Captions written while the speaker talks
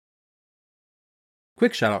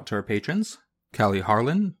Quick shout out to our patrons, Kelly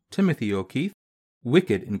Harlan, Timothy O'Keefe,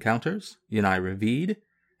 Wicked Encounters, Yanai Ravid,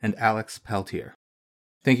 and Alex Peltier.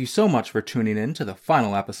 Thank you so much for tuning in to the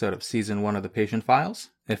final episode of Season 1 of The Patient Files.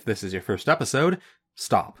 If this is your first episode,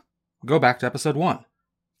 stop. Go back to episode 1.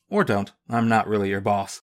 Or don't, I'm not really your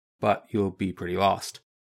boss, but you'll be pretty lost.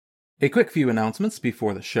 A quick few announcements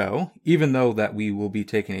before the show. Even though that we will be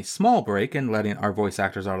taking a small break and letting our voice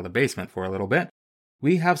actors out of the basement for a little bit,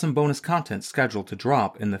 we have some bonus content scheduled to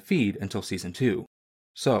drop in the feed until Season 2.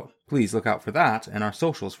 So, please look out for that and our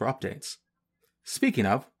socials for updates. Speaking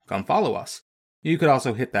of, come follow us. You could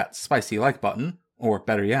also hit that spicy like button, or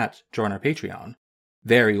better yet, join our Patreon.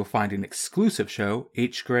 There you'll find an exclusive show,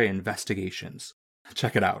 H. Gray Investigations.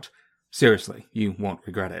 Check it out. Seriously, you won't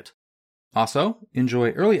regret it. Also, enjoy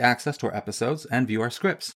early access to our episodes and view our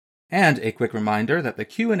scripts. And a quick reminder that the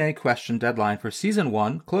Q&A question deadline for Season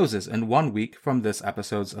 1 closes in 1 week from this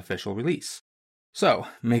episode's official release. So,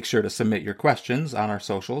 make sure to submit your questions on our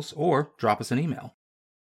socials or drop us an email.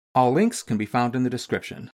 All links can be found in the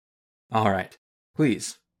description. Alright,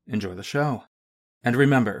 please, enjoy the show. And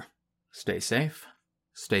remember, stay safe,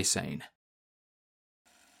 stay sane.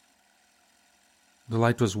 The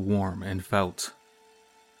light was warm and felt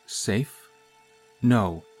safe?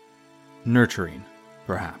 No, nurturing.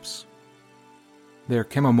 Perhaps. There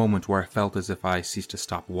came a moment where I felt as if I ceased to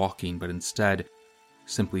stop walking, but instead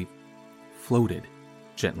simply floated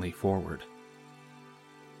gently forward.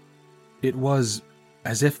 It was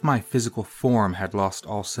as if my physical form had lost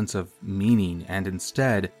all sense of meaning, and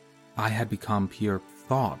instead I had become pure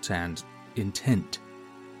thought and intent.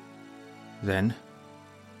 Then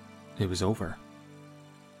it was over.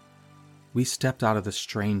 We stepped out of the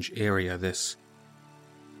strange area, this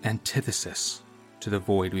antithesis to the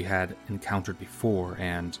void we had encountered before,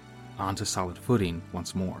 and onto solid footing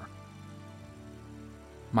once more.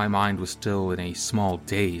 My mind was still in a small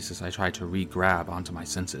daze as I tried to re-grab onto my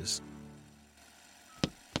senses.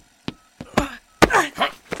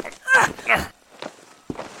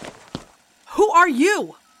 Who are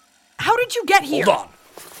you? How did you get here? Hold on.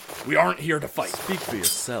 We aren't here to fight. Speak for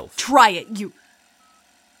yourself. Try it, you...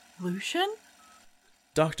 Lucian?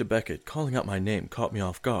 Dr. Beckett calling out my name caught me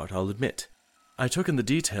off guard, I'll admit. I took in the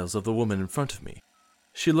details of the woman in front of me.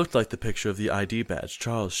 She looked like the picture of the ID badge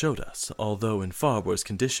Charles showed us, although in far worse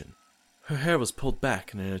condition. Her hair was pulled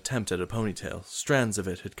back in an attempt at a ponytail. Strands of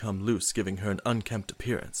it had come loose, giving her an unkempt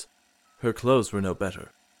appearance. Her clothes were no better.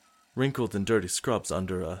 Wrinkled and dirty scrubs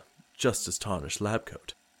under a just-as-tarnished lab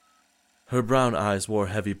coat. Her brown eyes wore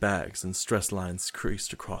heavy bags, and stress lines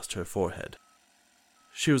creased across her forehead.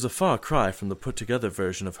 She was a far cry from the put-together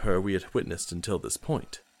version of her we had witnessed until this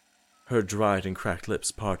point. Her dried and cracked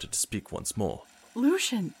lips parted to speak once more.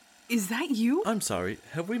 Lucian, is that you? I'm sorry,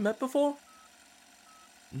 have we met before?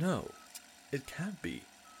 No, it can't be.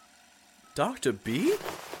 Dr. B?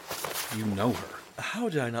 You know her. How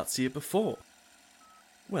did I not see it before?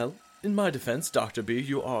 Well, in my defense, Dr. B,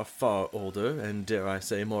 you are far older, and dare I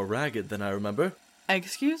say more ragged than I remember.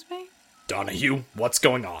 Excuse me? Donahue, what's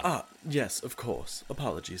going on? Ah, yes, of course.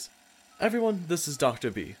 Apologies. Everyone, this is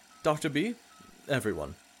Dr. B. Dr. B?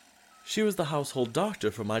 Everyone. She was the household doctor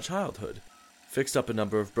for my childhood. Fixed up a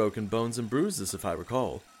number of broken bones and bruises, if I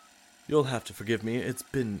recall. You'll have to forgive me, it's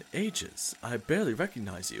been ages. I barely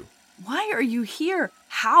recognize you. Why are you here?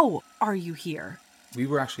 How are you here? We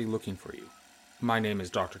were actually looking for you. My name is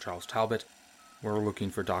Dr. Charles Talbot. We're looking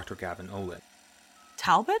for Dr. Gavin Olin.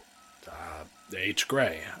 Talbot? H.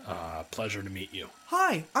 Gray, pleasure to meet you.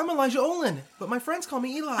 Hi, I'm Elijah Olin, but my friends call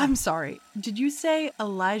me Eli. I'm sorry, did you say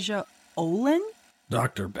Elijah Olin?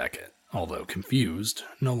 Dr. Beckett, although confused,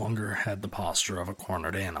 no longer had the posture of a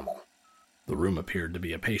cornered animal. The room appeared to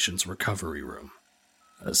be a patient's recovery room.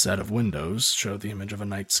 A set of windows showed the image of a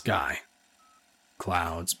night sky.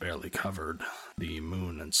 Clouds barely covered the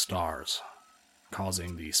moon and stars,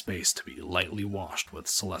 causing the space to be lightly washed with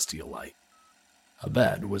celestial light. A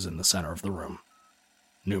bed was in the center of the room.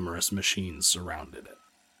 Numerous machines surrounded it,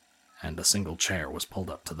 and a single chair was pulled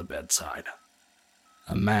up to the bedside.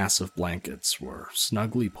 A mass of blankets were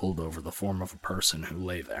snugly pulled over the form of a person who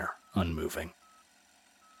lay there, unmoving.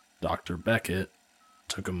 Dr. Beckett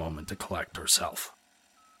took a moment to collect herself.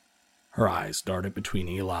 Her eyes darted between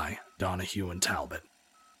Eli, Donahue, and Talbot.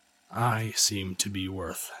 I seemed to be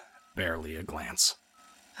worth barely a glance.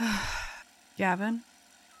 Gavin,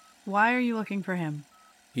 why are you looking for him?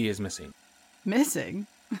 He is missing. Missing?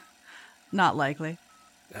 Not likely.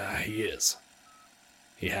 He is.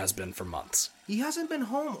 He has been for months. He hasn't been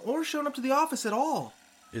home or shown up to the office at all.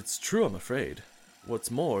 It's true, I'm afraid.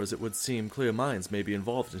 What's more is it would seem clear minds may be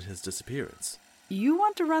involved in his disappearance. You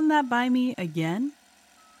want to run that by me again?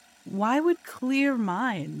 Why would clear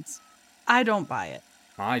minds? I don't buy it.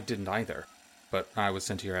 I didn't either, but I was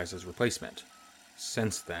sent here as his replacement.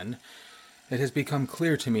 Since then, it has become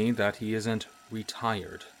clear to me that he isn't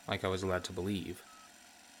retired, like I was led to believe.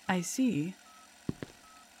 I see.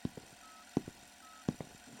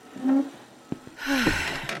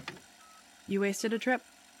 You wasted a trip.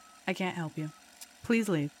 I can't help you. Please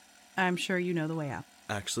leave. I'm sure you know the way out.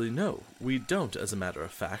 Actually, no, we don't, as a matter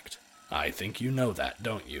of fact. I think you know that,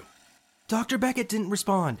 don't you? Dr. Beckett didn't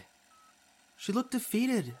respond. She looked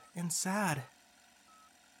defeated and sad.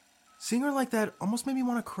 Seeing her like that almost made me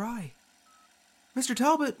want to cry. Mr.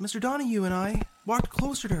 Talbot, Mr. Donahue, and I walked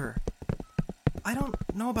closer to her. I don't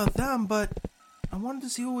know about them, but I wanted to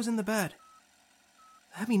see what was in the bed.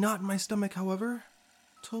 The heavy knot in my stomach, however,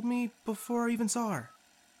 told me before I even saw her.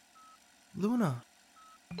 Luna.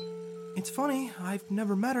 It's funny, I've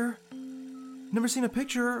never met her, never seen a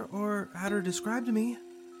picture or had her described to me,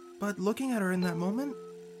 but looking at her in that moment,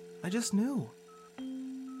 I just knew.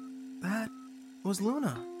 That was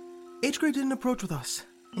Luna. H-Grade didn't approach with us.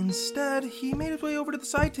 Instead, he made his way over to the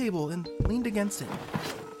side table and leaned against it.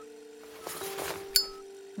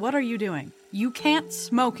 What are you doing? You can't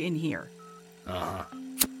smoke in here. Uh-huh.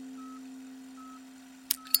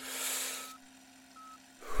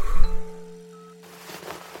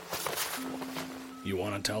 You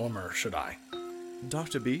want to tell him, or should I?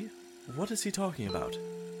 Dr. B, what is he talking about?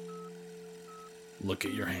 Look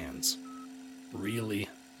at your hands. Really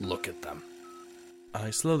look at them.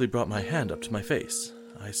 I slowly brought my hand up to my face.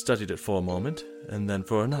 I studied it for a moment, and then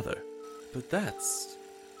for another. But that's...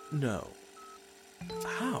 no.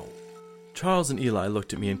 How? Charles and Eli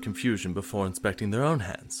looked at me in confusion before inspecting their own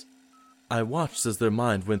hands. I watched as their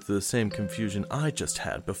mind went through the same confusion I just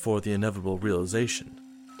had before the inevitable realization.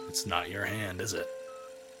 It's not your hand, is it?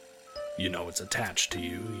 You know it's attached to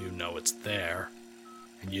you, you know it's there,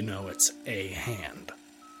 and you know it's a hand.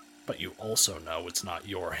 But you also know it's not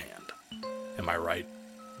your hand. Am I right?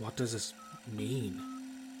 What does this mean?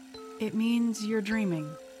 It means you're dreaming.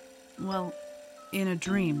 Well, in a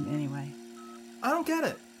dream, anyway. I don't get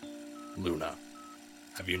it. Luna,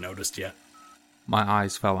 have you noticed yet? My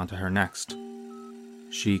eyes fell onto her next.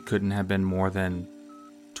 She couldn't have been more than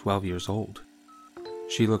 12 years old.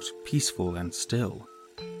 She looked peaceful and still.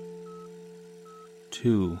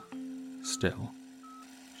 Too still.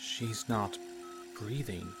 She's not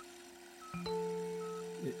breathing.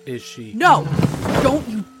 Is she? No! Don't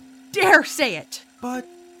you dare say it! But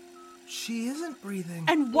she isn't breathing.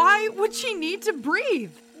 And why would she need to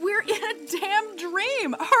breathe? We're in a damn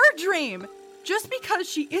dream! Her dream! Just because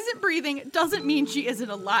she isn't breathing doesn't mean she isn't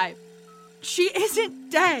alive. She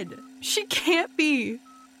isn't dead. She can't be.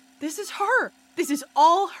 This is her. This is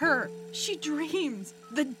all her. She dreams.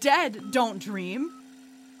 The dead don't dream.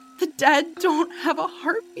 The dead don't have a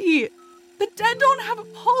heartbeat. The dead don't have a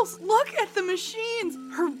pulse. Look at the machines.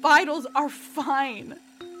 Her vitals are fine.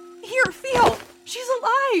 Here, feel. She's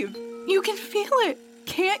alive. You can feel it,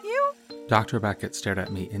 can't you? Dr. Beckett stared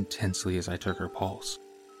at me intensely as I took her pulse.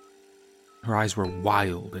 Her eyes were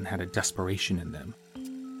wild and had a desperation in them.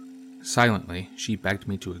 Silently, she begged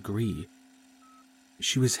me to agree.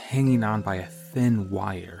 She was hanging on by a thin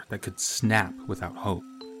wire that could snap without hope.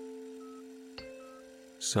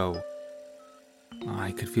 So,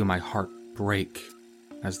 I could feel my heart break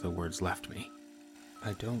as the words left me.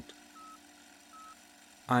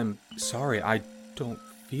 I'm sorry, I don't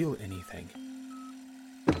feel anything.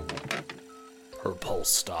 Her pulse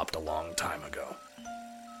stopped a long time ago.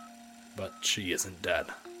 But she isn't dead.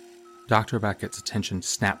 Dr. Beckett's attention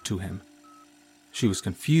snapped to him. She was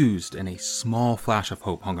confused, and a small flash of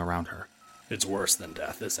hope hung around her. It's worse than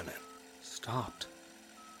death, isn't it? Stopped.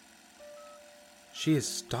 She is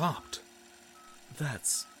stopped.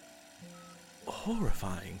 That's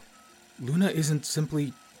horrifying. Luna isn't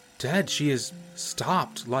simply dead. She is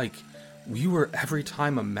stopped, like we were every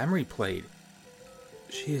time a memory played.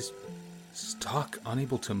 She is stuck,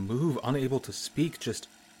 unable to move, unable to speak, just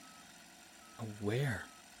aware.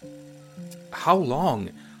 How long?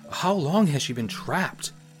 How long has she been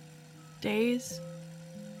trapped? Days,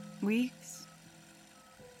 weeks,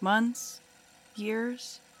 months,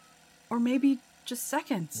 years, or maybe just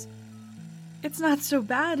seconds. It's not so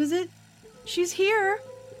bad, is it? She's here.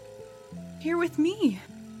 Here with me.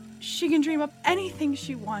 She can dream up anything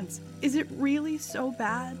she wants. Is it really so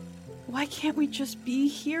bad? Why can't we just be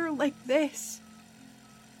here like this?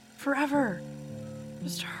 Forever.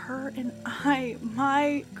 Just her and I,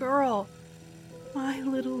 my girl, my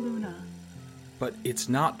little Luna. But it's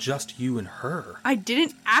not just you and her. I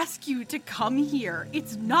didn't ask you to come here.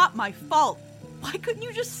 It's not my fault. Why couldn't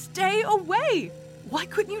you just stay away? Why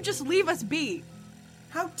couldn't you just leave us be?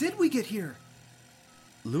 How did we get here?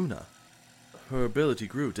 Luna. Her ability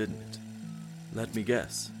grew, didn't it? Let me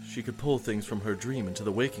guess, she could pull things from her dream into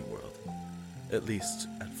the waking world. At least,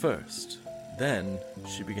 at first. Then,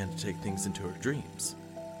 she began to take things into her dreams.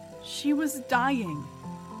 She was dying.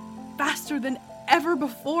 Faster than ever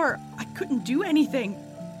before. I couldn't do anything.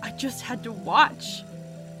 I just had to watch.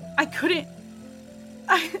 I couldn't.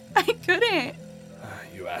 I couldn't.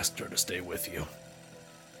 You asked her to stay with you.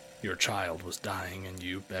 Your child was dying and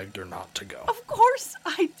you begged her not to go. Of course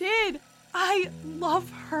I did. I love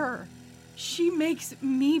her. She makes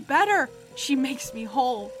me better. She makes me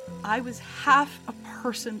whole. I was half a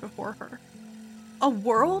person before her. A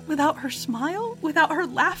world without her smile? Without her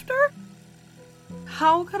laughter?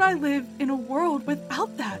 How could I live in a world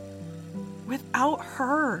without that? Without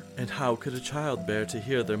her? And how could a child bear to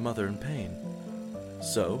hear their mother in pain?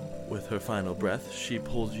 So, with her final breath, she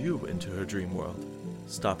pulled you into her dream world,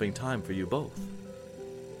 stopping time for you both.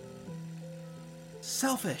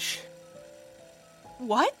 Selfish.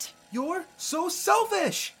 What? You're so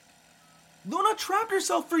selfish! Luna trapped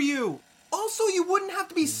herself for you! Also, you wouldn't have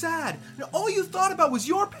to be sad. All you thought about was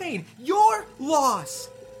your pain, your loss.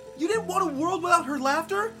 You didn't want a world without her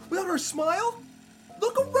laughter, without her smile?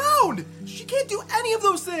 Look around! She can't do any of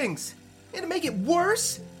those things! And to make it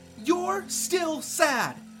worse, you're still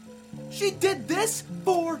sad. She did this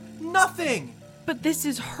for nothing! But this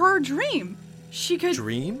is her dream. She could...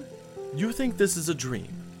 Dream? You think this is a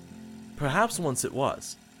dream? Perhaps once it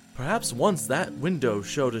was. Perhaps once that window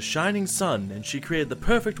showed a shining sun and she created the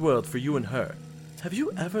perfect world for you and her. Have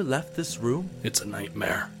you ever left this room? It's a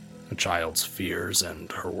nightmare. A child's fears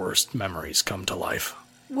and her worst memories come to life.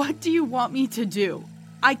 What do you want me to do?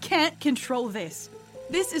 I can't control this.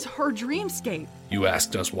 This is her dreamscape. You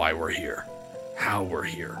asked us why we're here, how we're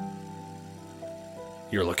here.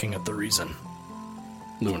 You're looking at the reason.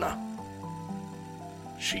 Luna.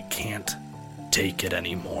 She can't take it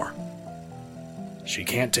anymore. She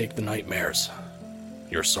can't take the nightmares,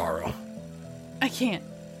 your sorrow. I can't.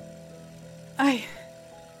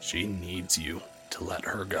 She needs you to let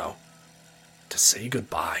her go, to say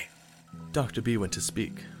goodbye. Dr. B went to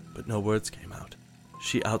speak, but no words came out.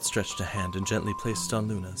 She outstretched a hand and gently placed it on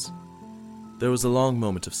Luna's. There was a long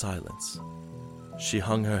moment of silence. She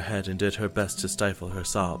hung her head and did her best to stifle her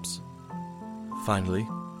sobs. Finally,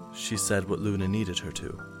 she said what Luna needed her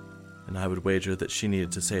to, and I would wager that she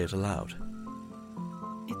needed to say it aloud.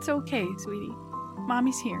 It's okay, sweetie.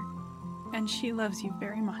 Mommy's here, and she loves you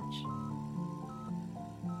very much.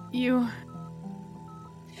 You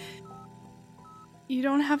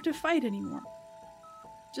don't have to fight anymore.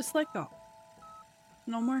 Just let go.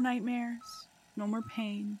 No more nightmares, no more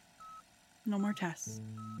pain, no more tests.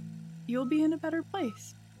 You'll be in a better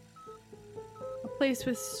place. A place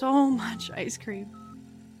with so much ice cream.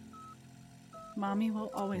 Mommy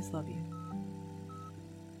will always love you.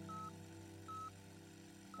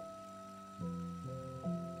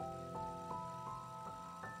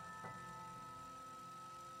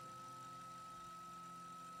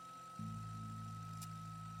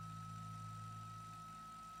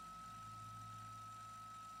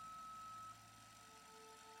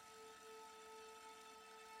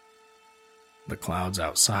 The clouds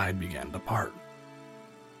outside began to part,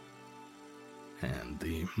 and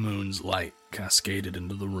the moon's light cascaded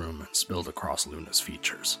into the room and spilled across Luna's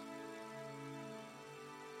features.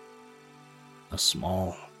 A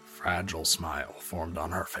small, fragile smile formed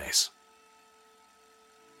on her face.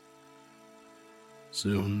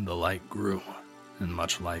 Soon the light grew, and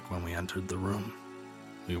much like when we entered the room,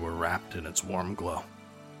 we were wrapped in its warm glow.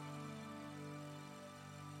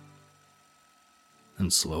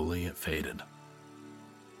 And slowly it faded.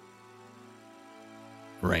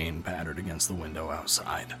 Rain pattered against the window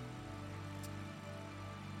outside.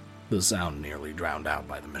 The sound nearly drowned out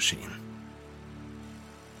by the machine.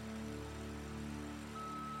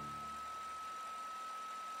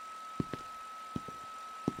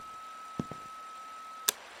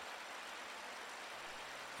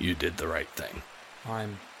 You did the right thing.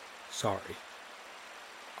 I'm sorry.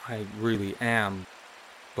 I really am,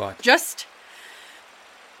 but... Just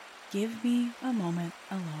give me a moment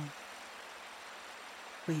alone.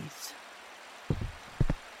 Please.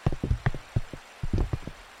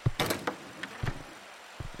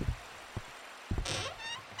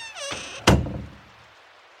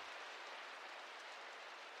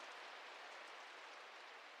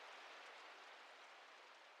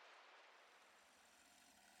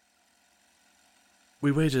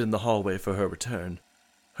 We waited in the hallway for her return.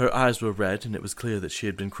 Her eyes were red, and it was clear that she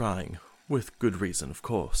had been crying, with good reason, of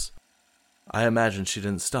course. I imagined she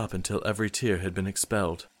didn't stop until every tear had been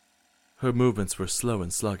expelled. Her movements were slow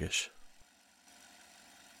and sluggish.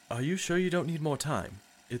 Are you sure you don't need more time?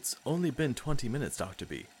 It's only been 20 minutes, Dr.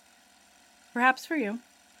 B. Perhaps for you.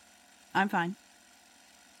 I'm fine.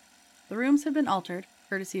 The rooms have been altered,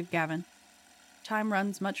 courtesy of Gavin. Time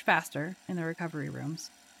runs much faster in the recovery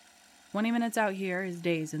rooms. 20 minutes out here is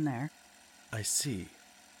days in there. I see.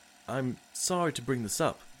 I'm sorry to bring this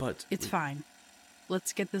up, but... It's fine.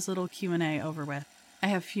 Let's get this little Q&A over with. I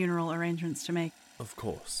have funeral arrangements to make. Of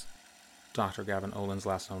course. Dr. Gavin Olin's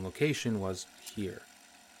last known location was here.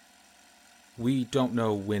 We don't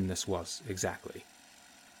know when this was exactly,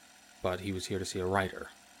 but he was here to see a writer,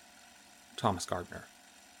 Thomas Gardner.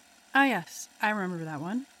 Ah yes, I remember that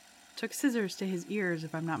one. Took scissors to his ears,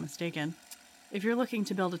 if I'm not mistaken. If you're looking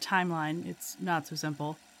to build a timeline, it's not so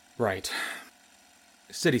simple. Right.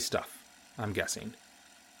 City stuff, I'm guessing.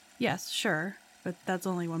 Yes, sure, but that's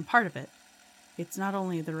only one part of it. It's not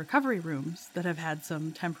only the recovery rooms that have had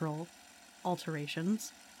some temporal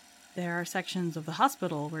alterations. There are sections of the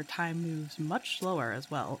hospital where time moves much slower as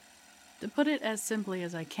well. To put it as simply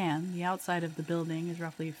as I can, the outside of the building is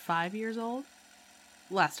roughly 5 years old.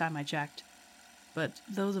 Last time I checked. But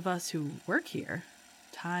those of us who work here,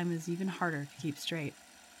 time is even harder to keep straight.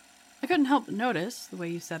 I couldn't help but notice the way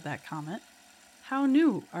you said that comment. How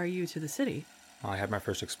new are you to the city? I had my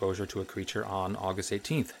first exposure to a creature on August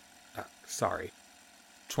 18th.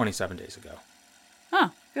 27 days ago.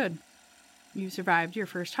 Huh, good. You survived your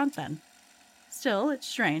first hunt then. Still, it's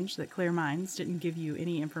strange that Clear Minds didn't give you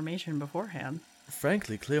any information beforehand.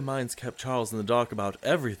 Frankly, Clear Minds kept Charles in the dark about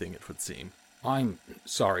everything, it would seem. I'm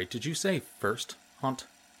sorry, did you say first hunt?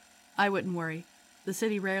 I wouldn't worry. The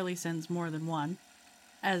city rarely sends more than one.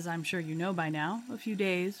 As I'm sure you know by now, a few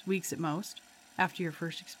days, weeks at most, after your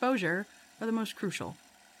first exposure, are the most crucial.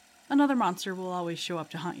 Another monster will always show up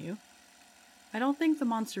to hunt you. I don't think the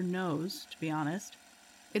monster knows, to be honest.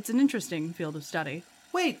 It's an interesting field of study.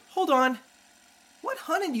 Wait, hold on. What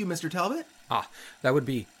hunted you, Mr. Talbot? That would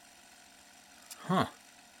be... I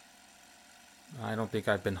don't think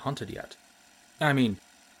I've been hunted yet. I mean,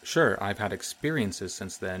 sure, I've had experiences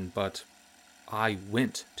since then, but I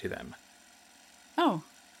went to them. Oh,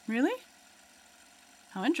 really?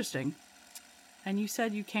 How interesting. And you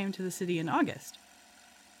said you came to the city in August.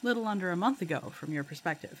 Little under a month ago, from your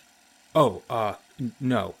perspective.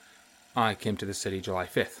 No. I came to the city July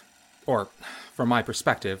 5th. Or, from my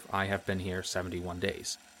perspective, I have been here 71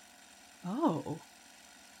 days. Oh.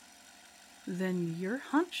 Then your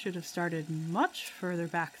hunt should have started much further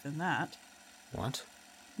back than that. What?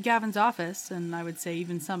 Gavin's office, and I would say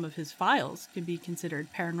even some of his files, could be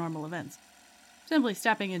considered paranormal events. Simply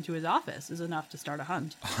stepping into his office is enough to start a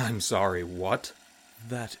hunt. I'm sorry, what?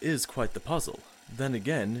 That is quite the puzzle. Then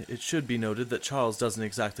again, it should be noted that Charles doesn't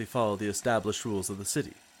exactly follow the established rules of the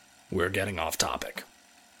city. We're getting off topic.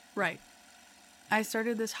 Right. I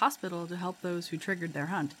started this hospital to help those who triggered their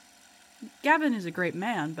hunt. Gavin is a great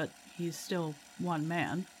man, but he's still one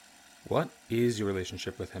man. What is your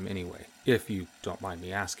relationship with him anyway, if you don't mind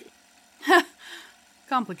me asking?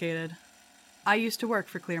 Complicated. I used to work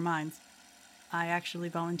for Clear Minds. I actually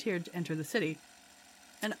volunteered to enter the city.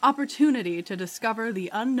 An opportunity to discover the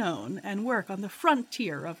unknown and work on the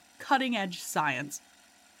frontier of cutting-edge science.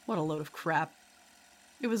 What a load of crap.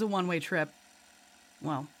 It was a one-way trip.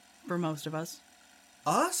 Well, for most of us.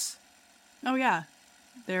 Us? Oh yeah,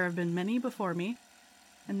 there have been many before me,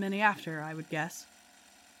 and many after, I would guess.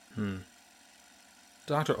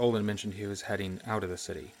 Dr. Olin mentioned he was heading out of the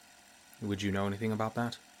city. Would you know anything about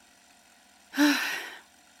that?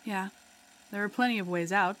 Yeah, there are plenty of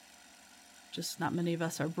ways out. Just not many of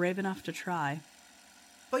us are brave enough to try.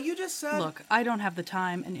 But you just said... Look, I don't have the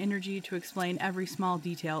time and energy to explain every small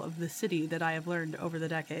detail of the city that I have learned over the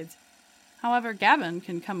decades. However, Gavin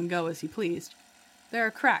can come and go as he pleased. There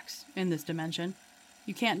are cracks in this dimension.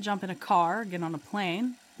 You can't jump in a car or get on a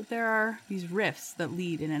plane, but there are these rifts that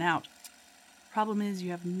lead in and out. Problem is,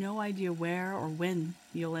 you have no idea where or when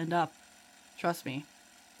you'll end up. Trust me,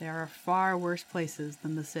 there are far worse places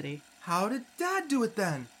than the city. How did Dad do it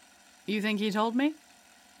then? You think he told me?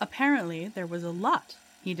 Apparently, there was a lot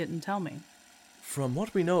he didn't tell me. From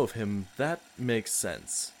what we know of him, that makes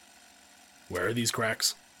sense. Where are these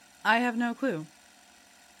cracks? I have no clue.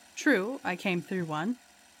 True, I came through one,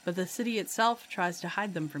 but the city itself tries to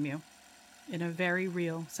hide them from you, in a very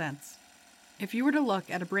real sense. If you were to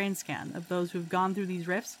look at a brain scan of those who've gone through these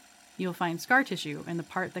rifts, you'll find scar tissue in the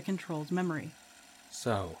part that controls memory.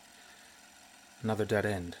 So, another dead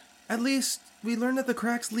end. At least, we learned that the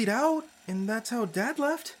cracks lead out, and that's how Dad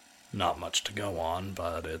left. Not much to go on,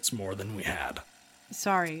 but it's more than we had.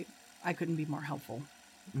 Sorry, I couldn't be more helpful.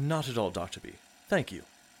 Not at all, Dr. B. Thank you.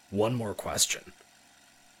 One more question.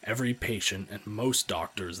 Every patient and most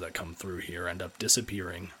doctors that come through here end up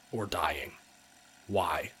disappearing or dying.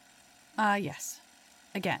 Why? Yes.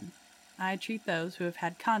 Again, I treat those who have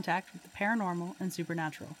had contact with the paranormal and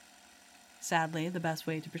supernatural. Sadly, the best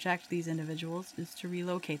way to protect these individuals is to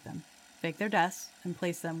relocate them, fake their deaths, and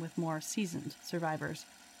place them with more seasoned survivors.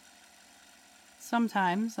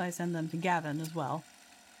 Sometimes I send them to Gavin as well.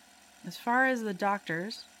 As far as the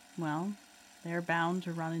doctors, well, they're bound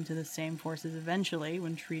to run into the same forces eventually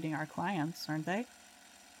when treating our clients, aren't they?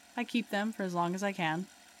 I keep them for as long as I can,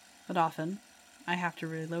 but often I have to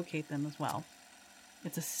relocate them as well.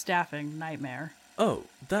 It's a staffing nightmare. Oh,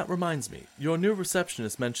 that reminds me. Your new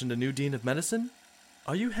receptionist mentioned a new dean of medicine?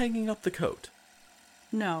 Are you hanging up the coat?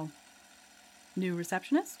 No. New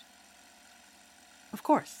receptionist? Of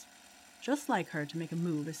course. Just like her to make a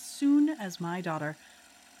move as soon as my daughter...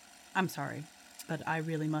 I'm sorry, but I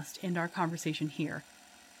really must end our conversation here.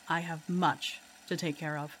 I have much to take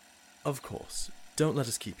care of. Of course. Don't let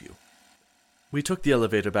us keep you. We took the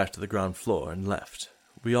elevator back to the ground floor and left.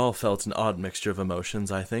 We all felt an odd mixture of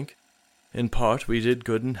emotions, I think. In part, we did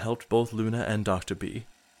good and helped both Luna and Dr. B,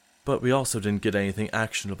 but we also didn't get anything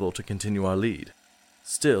actionable to continue our lead.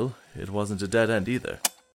 Still, it wasn't a dead end either.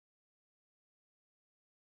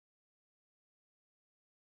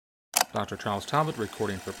 Dr. Charles Talbot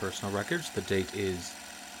recording for personal records. The date is...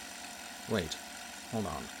 Wait, hold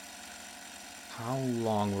on. How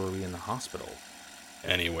long were we in the hospital?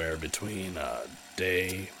 Anywhere between a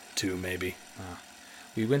day, 2 maybe.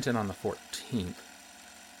 We went in on the 14th.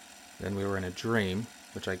 Then we were in a dream,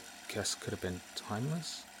 which I guess could have been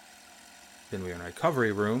timeless. Then we were in a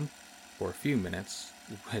recovery room for a few minutes,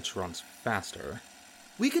 which runs faster.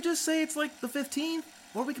 We could just say it's like the 15th,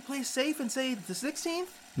 or we could play safe and say the 16th?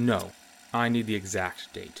 No, I need the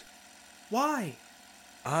exact date. Why?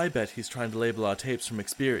 I bet he's trying to label our tapes from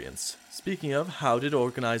experience. Speaking of, how did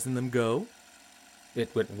organizing them go?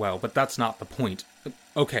 It went well, but that's not the point.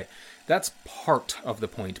 Okay, that's part of the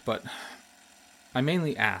point, but I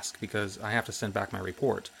mainly ask because I have to send back my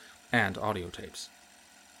report and audio tapes.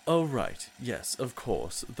 Oh, right. Yes, of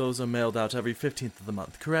course. Those are mailed out every 15th of the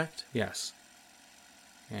month, correct? Yes.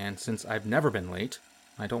 And since I've never been late,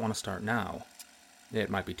 I don't want to start now. It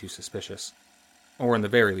might be too suspicious. Or in the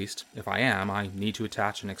very least, if I am, I need to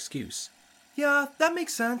attach an excuse. Yeah, that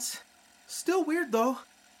makes sense. Still weird, though.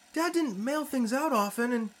 Dad didn't mail things out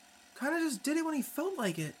often and kind of just did it when he felt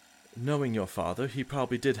like it. Knowing your father, he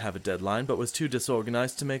probably did have a deadline, but was too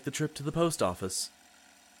disorganized to make the trip to the post office.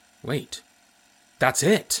 Wait. That's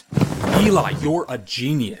it! Eli, you're a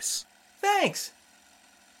genius! Thanks!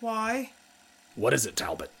 Why? What is it,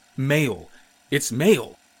 Talbot? Mail. It's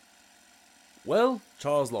mail. Well,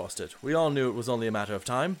 Charles lost it. We all knew it was only a matter of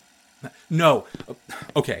time. No.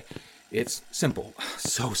 Okay. It's simple.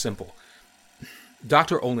 So simple.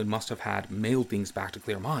 Dr. Olin must have had mailed things back to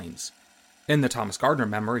Clear Minds. In the Thomas Gardner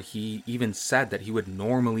memory, he even said that he would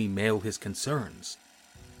normally mail his concerns.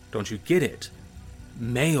 Don't you get it?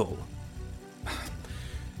 Mail.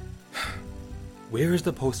 Where is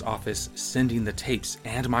the post office sending the tapes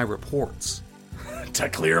and my reports? To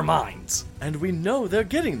Clear Minds. And we know they're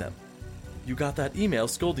getting them. You got that email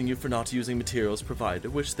scolding you for not using materials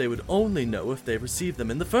provided, which they would only know if they received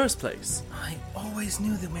them in the first place. I always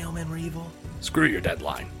knew the mailmen were evil. Screw your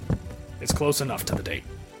deadline. It's close enough to the date.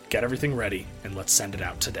 Get everything ready, and let's send it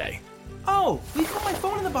out today. Oh, we put my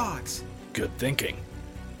phone in the box. Good thinking.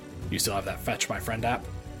 You still have that Fetch My Friend app?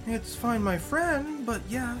 It's Find My Friend, but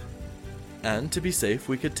yeah. And to be safe,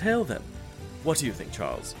 we could tail them. What do you think,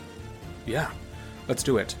 Charles? Yeah, let's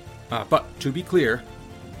do it. But to be clear,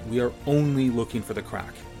 we are only looking for the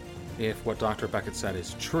crack. If what Dr. Beckett said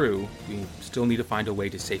is true, we still need to find a way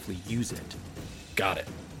to safely use it. Got it.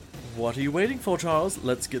 What are you waiting for, Charles?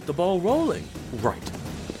 Let's get the ball rolling. Right.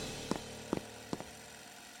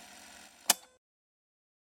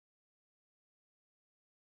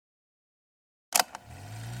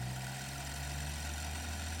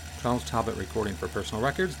 Charles Talbot recording for personal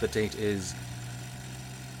records. The date is,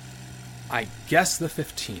 I guess, the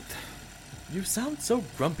 15th. You sound so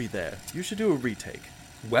grumpy there. You should do a retake.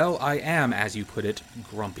 Well, I am, as you put it,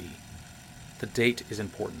 grumpy. The date is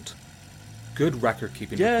important. Good record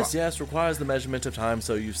keeping. Yes, requires the measurement of time,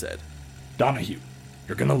 so you said. Donahue,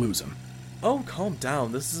 you're gonna lose him. Oh, calm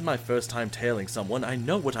down. This is my first time tailing someone. I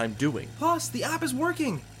know what I'm doing. Plus, the app is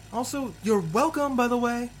working. Also, you're welcome, by the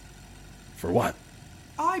way. For what?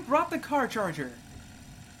 I brought the car charger.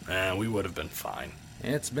 We would have been fine.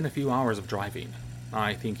 It's been a few hours of driving.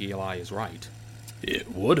 I think Eli is right.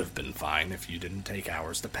 It would have been fine if you didn't take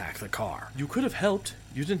hours to pack the car. You could have helped.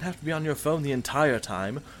 You didn't have to be on your phone the entire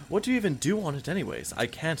time. What do you even do on it anyways? I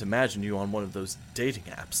can't imagine you on one of those dating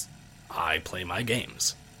apps. I play my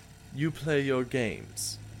games. You play your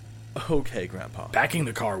games. Okay, Grandpa. Packing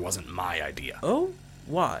the car wasn't my idea. Oh?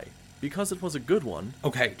 Why? Because it was a good one.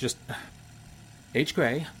 Okay, just... H.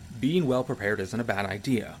 Gray, being well prepared isn't a bad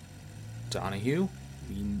idea. Donahue,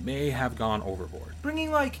 we may have gone overboard.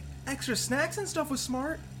 Bringing, like, extra snacks and stuff was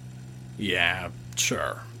smart. Yeah,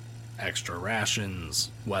 sure. Extra rations,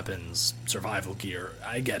 weapons, survival gear,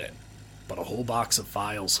 I get it. But a whole box of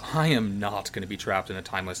files? I am not going to be trapped in a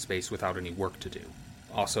timeless space without any work to do.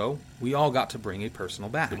 Also, we all got to bring a personal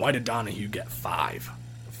bag. Then why did Donahue get 5?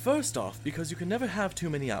 First off, because you can never have too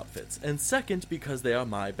many outfits. And second, because they are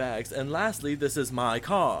my bags. And lastly, this is my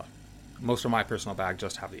car. Most of my personal bag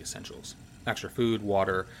just have the essentials. Extra food,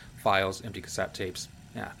 water, files, empty cassette tapes.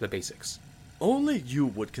 Yeah, the basics. Only you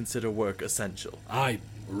would consider work essential. I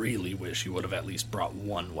really wish you would have at least brought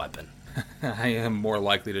one weapon. I am more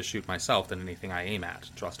likely to shoot myself than anything I aim at,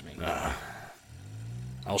 trust me.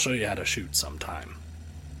 I'll show you how to shoot sometime.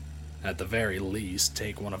 At the very least,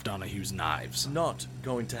 take one of Donahue's knives. Not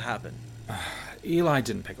going to happen. Eli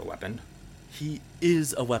didn't pick a weapon. He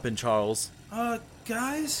is a weapon, Charles.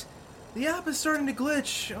 Guys, the app is starting to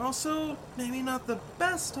glitch. Also, maybe not the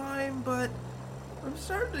best time, but I'm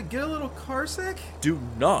starting to get a little carsick. Do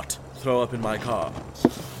not throw up in my car.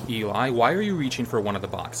 Eli, why are you reaching for one of the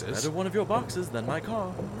boxes? Better one of your boxes than my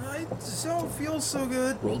car. I don't feel so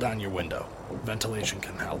good. Roll down your window. Ventilation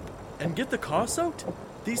can help. And get the car soaked?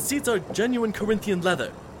 These seats are genuine Corinthian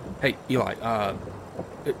leather. Hey, Eli,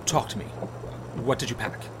 talk to me. What did you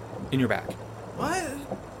pack? In your bag? What?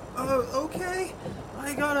 Okay.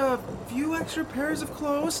 I got a few extra pairs of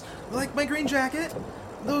clothes, like my green jacket,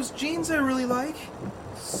 those jeans I really like,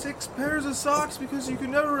 6 pairs of socks because you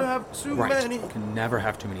can never have too many. You can never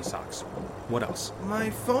have too many socks. What else?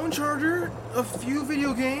 My phone charger, a few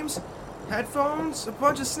video games, headphones, a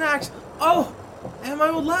bunch of snacks. Oh, and my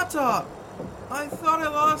old laptop. I thought I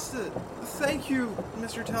lost it. Thank you,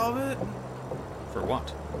 Mr. Talbot, For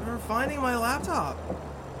what? for finding my laptop.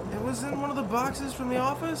 It was in one of the boxes from the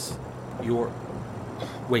office.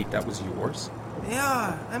 Wait, that was yours?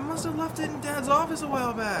 Yeah, I must have left it in Dad's office a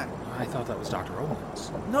while back. I thought that was Dr.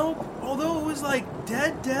 Owen's. Nope, although it was like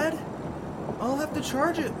dead. I'll have to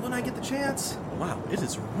charge it when I get the chance. Wow, it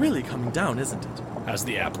is really coming down, isn't it? How's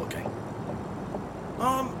the app looking?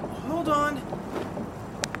 Hold on.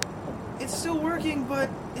 It's still working, but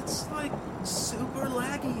it's like super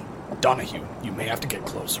laggy. Donahue, you may have to get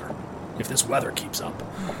closer. If this weather keeps up.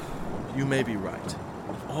 You may be right.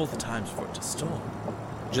 Of all the times for it to storm.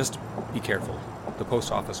 Just be careful. The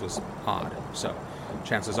post office was odd, so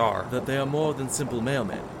chances are... That they are more than simple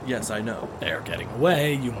mailmen. Yes, I know. They're getting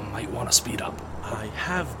away. You might want to speed up. I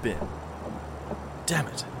have been. Damn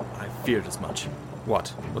it. I feared as much. What?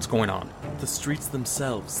 What's going on? The streets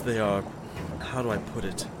themselves, they are... How do I put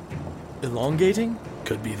it? Elongating?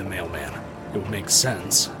 Could be the mailman. It would make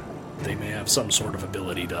sense. They may have some sort of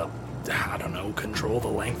ability to, I don't know, control the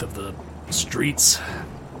length of the streets.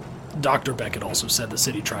 Dr. Beckett also said the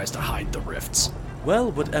city tries to hide the rifts.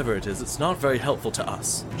 Well, whatever it is, it's not very helpful to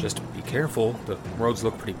us. Just be careful. The roads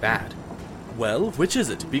look pretty bad. Well, which is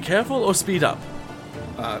it? Be careful or speed up?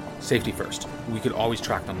 Safety first. We could always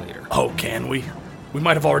track them later. Oh, can we? We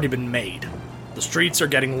might have already been made. The streets are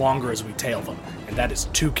getting longer as we tail them, and that is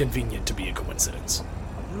too convenient to be a coincidence.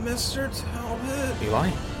 Mr. Talbot. Eli?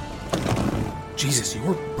 Jesus,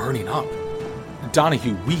 you're burning up.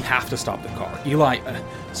 Donahue, we have to stop the car. Eli,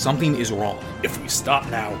 something is wrong. If we stop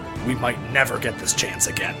now, we might never get this chance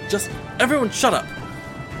again. Just, everyone shut up!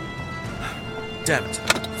 Damn it.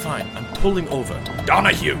 Fine, I'm pulling over.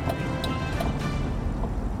 Donahue!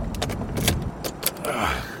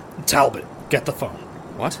 Talbot, get the phone.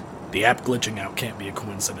 What? The app glitching out can't be a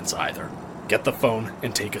coincidence either. Get the phone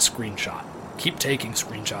and take a screenshot. Keep taking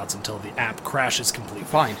screenshots until the app crashes completely.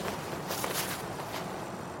 Fine.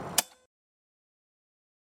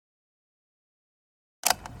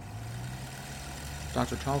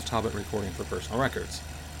 Dr. Charles Talbot recording for personal records.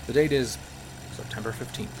 The date is September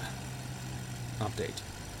 15th. Update.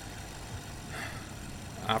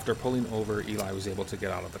 After pulling over, Eli was able to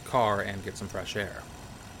get out of the car and get some fresh air.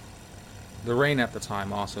 The rain at the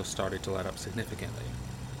time also started to let up significantly.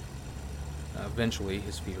 Eventually,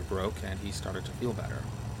 his fever broke and he started to feel better.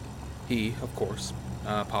 He, of course,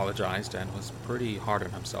 apologized and was pretty hard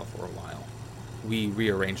on himself for a while. We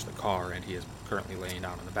rearranged the car and he is currently laying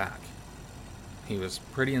down in the back. He was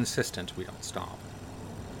pretty insistent we don't stop.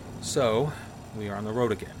 So, we are on the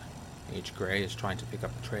road again. H. Gray is trying to pick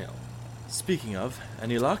up the trail. Speaking of,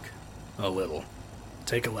 any luck? A little.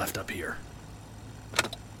 Take a left up here.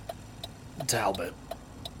 Talbot,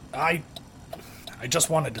 I just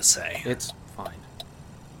wanted to say... It's fine.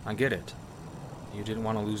 I get it. You didn't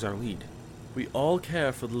want to lose our lead. We all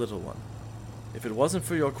care for the little one. If it wasn't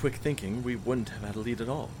for your quick thinking, we wouldn't have had a lead at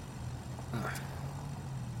all.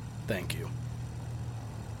 Thank you.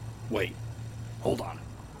 Wait. Hold on.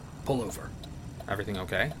 Pull over. Everything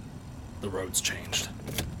okay? The road's changed.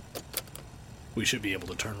 We should be able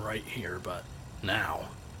to turn right here, but now...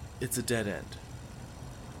 It's a dead end.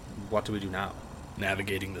 What do we do now?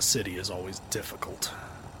 Navigating the city is always difficult.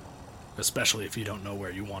 Especially if you don't know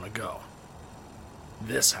where you want to go.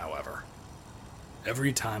 This, however...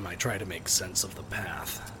 Every time I try to make sense of the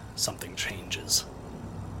path, something changes.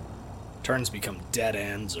 Turns become dead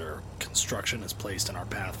ends, or construction is placed in our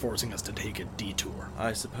path, forcing us to take a detour.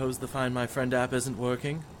 I suppose the Find My Friend app isn't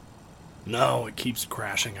working? No, it keeps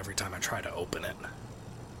crashing every time I try to open it.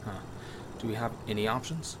 Huh. Do we have any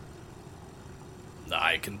options?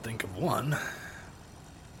 I can think of one.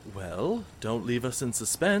 Well, don't leave us in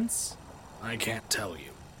suspense. I can't tell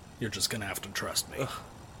you. You're just gonna have to trust me. Ugh,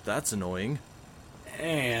 that's annoying.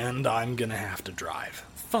 And I'm gonna have to drive.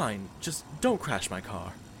 Fine, just don't crash my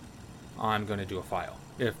car. I'm going to do a file,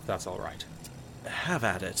 if that's all right. Have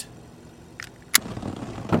at it.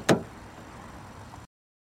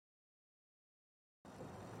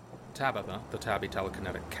 Tabitha, the tabby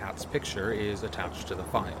telekinetic cat's picture, is attached to the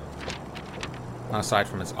file. Aside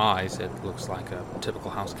from its eyes, it looks like a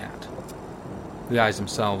typical house cat. The eyes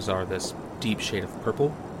themselves are this deep shade of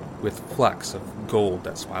purple, with flecks of gold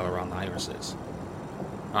that swirl around the irises.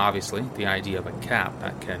 Obviously, the idea of a cat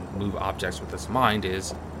that can move objects with its mind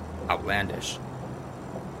is outlandish.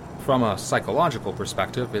 From a psychological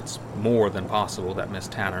perspective, it's more than possible that Miss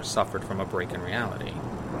Tanner suffered from a break in reality.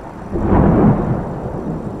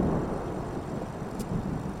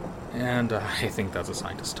 And I think that's a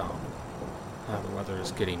sign to stop. The weather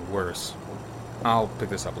is getting worse. I'll pick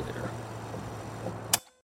this up later.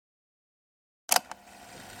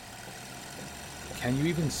 Can you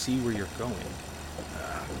even see where you're going?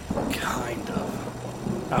 Kind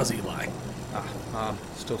of. How's Eli?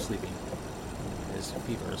 Still sleeping. His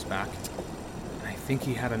fever is back. I think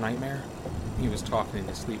he had a nightmare. He was talking in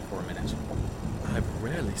his sleep for a minute. I've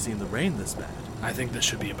rarely seen the rain this bad. I think this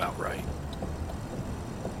should be about right.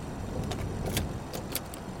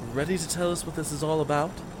 Ready to tell us what this is all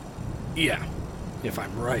about? Yeah. If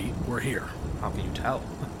I'm right, we're here. How can you tell?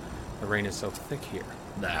 The rain is so thick here.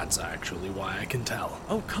 That's actually why I can tell.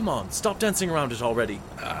 Oh, come on, stop dancing around it already.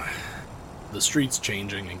 The street's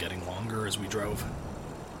changing and getting longer as we drove.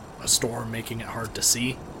 A storm making it hard to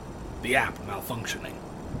see. The app malfunctioning.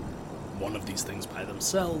 One of these things by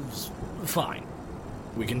themselves, fine.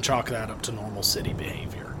 We can chalk that up to normal city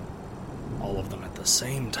behavior. All of them at the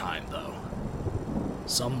same time, though.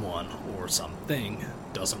 Someone or something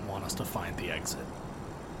doesn't want us to find the exit.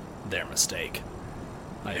 Their mistake,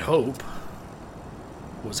 I hope,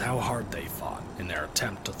 was how hard they fought in their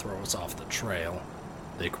attempt to throw us off the trail.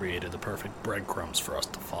 They created the perfect breadcrumbs for us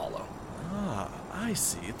to follow. Ah, I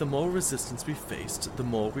see. The more resistance we faced, the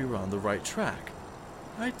more we were on the right track.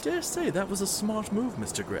 I dare say that was a smart move,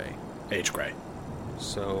 Mr. Gray. H. Gray.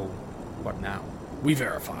 So, what now? We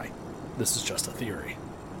verify. This is just a theory.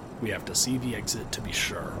 We have to see the exit to be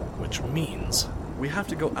sure, which means... We have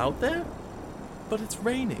to go out there? But it's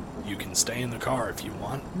raining. You can stay in the car if you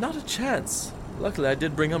want. Not a chance. Luckily, I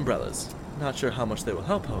did bring umbrellas. Not sure how much they will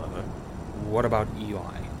help, however. What about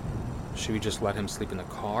Eli? Should we just let him sleep in the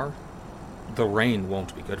car? The rain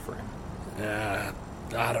won't be good for him.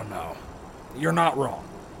 I don't know. You're not wrong.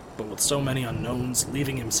 But with so many unknowns,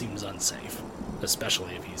 leaving him seems unsafe.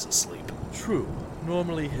 Especially if he's asleep. True.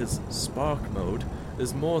 Normally his spark mode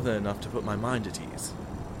is more than enough to put my mind at ease.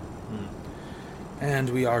 And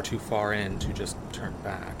we are too far in to just turn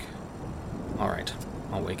back. Alright,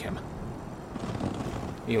 I'll wake him.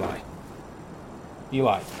 Eli.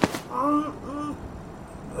 Eli.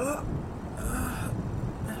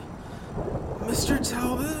 Mr.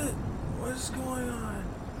 Talbot, what's going on?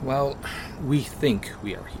 Well, we think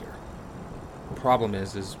we are here. The problem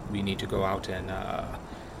is we need to go out and,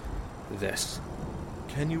 this.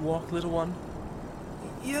 Can you walk, little one?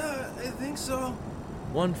 Yeah, I think so.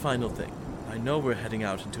 One final thing. I know we're heading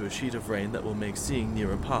out into a sheet of rain that will make seeing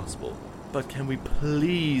near impossible, but can we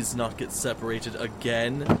please not get separated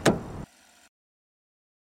again?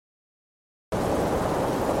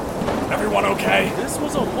 Everyone okay? This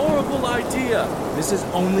was a horrible idea! This is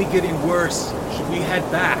only getting worse. Should we head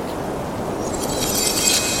back?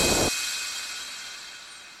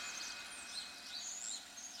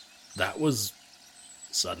 That was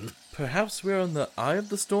sudden. Perhaps we're in the eye of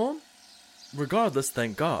the storm? Regardless,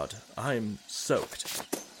 thank God. I'm soaked.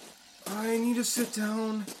 I need to sit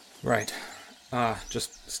down. Right.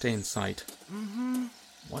 Just stay in sight.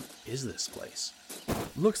 What is this place?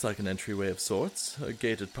 Looks like an entryway of sorts. A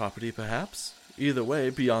gated property, perhaps. Either way,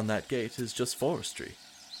 beyond that gate is just forestry.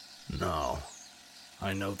 No.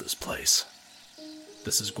 I know this place.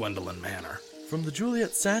 This is Gwendolyn Manor. From the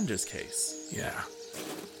Juliet Sanders case. Yeah.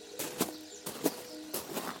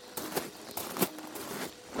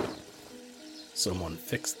 Someone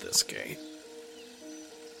fixed this gate.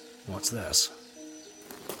 What's this?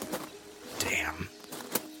 Damn.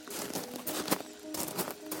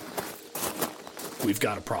 We've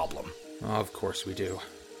got a problem. Of course we do.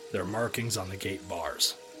 There are markings on the gate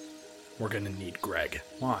bars. We're gonna need Greg.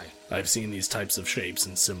 Why? I've seen these types of shapes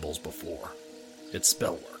and symbols before. It's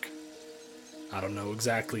spell work. I don't know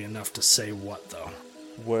exactly enough to say what, though.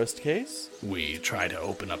 Worst case? We try to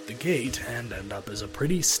open up the gate and end up as a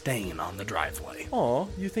pretty stain on the driveway. Aw,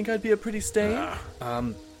 you think I'd be a pretty stain?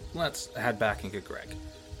 Let's head back and get Greg.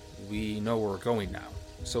 We know where we're going now.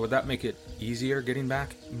 So would that make it easier getting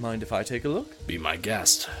back? Mind if I take a look? Be my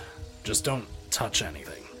guest. Just don't touch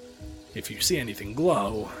anything. If you see anything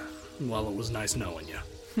glow, well, it was nice knowing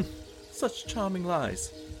you. Such charming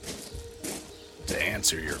lies. To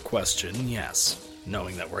answer your question, yes.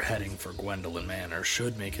 Knowing that we're heading for Gwendolyn Manor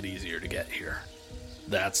should make it easier to get here.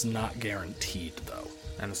 That's not guaranteed, though.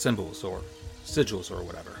 And the symbols, or sigils, or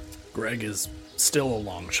whatever. Greg is still a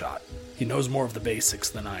long shot. He knows more of the basics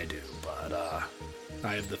than I do, but,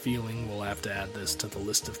 I have the feeling we'll have to add this to the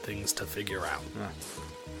list of things to figure out.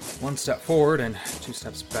 One step forward and 2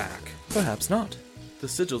 steps back. Perhaps not. The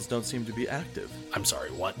sigils don't seem to be active. I'm sorry,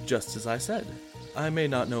 what? Just as I said. I may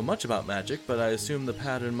not know much about magic, but I assume the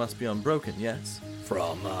pattern must be unbroken, yes?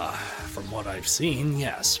 From what I've seen,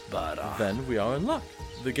 yes, but, Then we are in luck.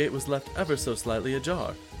 The gate was left ever so slightly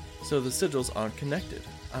ajar, so the sigils aren't connected.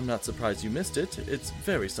 I'm not surprised you missed it. It's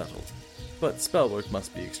very subtle. But spellwork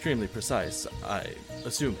must be extremely precise,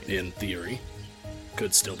 assuming. in theory,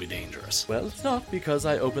 could still be dangerous. Well, it's not, because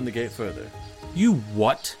I opened the gate further. You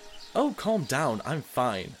what? Oh, calm down. I'm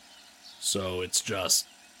fine. So it's just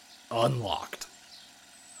unlocked.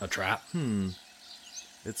 A trap?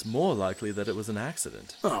 It's more likely that it was an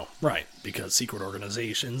accident. Oh, right, because secret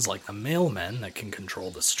organizations like the Mailmen that can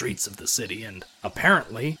control the streets of the city and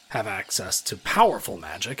apparently have access to powerful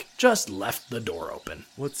magic just left the door open.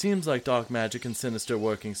 What seems like dark magic and sinister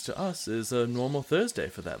workings to us is a normal Thursday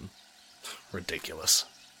for them. Ridiculous.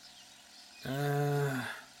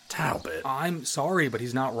 Talbot. I'm sorry, but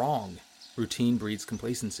he's not wrong. Routine breeds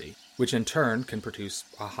complacency, which in turn can produce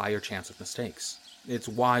a higher chance of mistakes. It's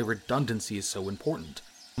why redundancy is so important.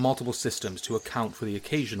 Multiple systems to account for the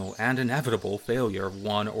occasional and inevitable failure of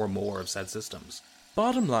one or more of said systems.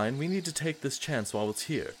 Bottom line, we need to take this chance while it's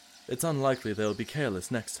here. It's unlikely they'll be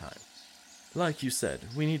careless next time. Like you said,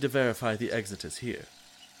 we need to verify the exit is here.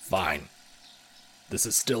 Fine. This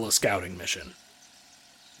is still a scouting mission.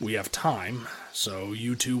 We have time, so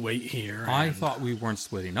you two wait here. I thought we weren't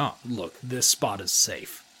splitting up. Look, this spot is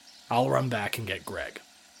safe. I'll run back and get Greg.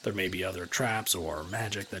 There may be other traps or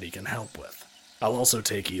magic that he can help with. I'll also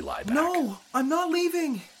take Eli back. No, I'm not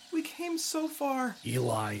leaving. We came so far.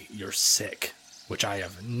 Eli, you're sick, which I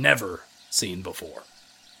have never seen before.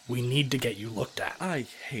 We need to get you looked at. I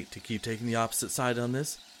hate to keep taking the opposite side on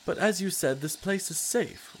this, but as you said, this place is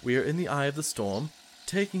safe. We are in the eye of the storm.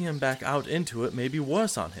 Taking him back out into it may be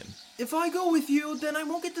worse on him. If I go with you, then I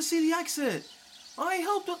won't get to see the exit. I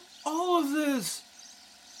helped with all of this.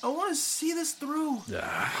 I want to see this through.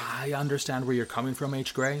 I understand where you're coming from,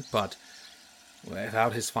 H. Gray, but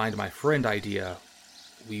without his find my friend idea,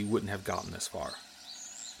 we wouldn't have gotten this far.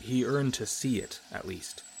 He earned to see it, at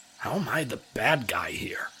least. How am I the bad guy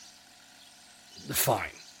here? Fine.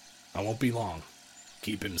 I won't be long.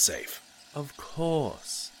 Keep him safe. Of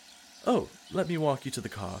course. Oh, let me walk you to the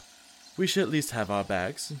car. We should at least have our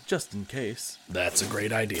bags, just in case. That's a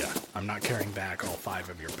great idea. I'm not carrying back all 5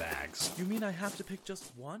 of your bags. You mean I have to pick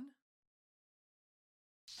just one?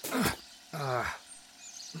 Are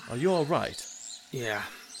you alright? Yeah.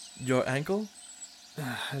 Your ankle?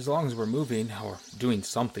 As long as we're moving, or doing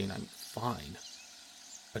something, I'm fine.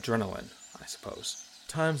 Adrenaline, I suppose.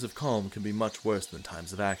 Times of calm can be much worse than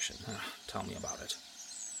times of action. Tell me about it.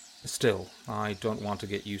 Still, I don't want to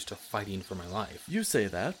get used to fighting for my life. You say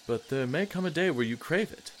that, but there may come a day where you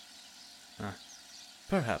crave it.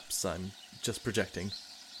 Perhaps I'm just projecting.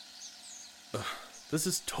 This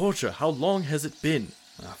is torture. How long has it been?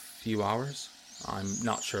 A few hours? I'm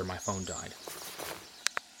not sure my phone died.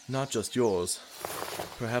 Not just yours.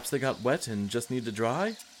 Perhaps they got wet and just need to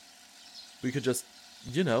dry? We could just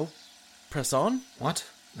you know, press on? What?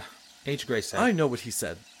 H. Gray said... I know what he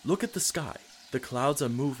said. Look at the sky. The clouds are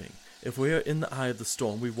moving. If we are in the eye of the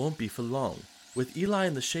storm, we won't be for long. With Eli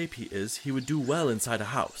in the shape he is, he would do well inside a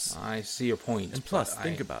house. I see your point. And plus,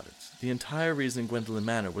 think about it. The entire reason Gwendolyn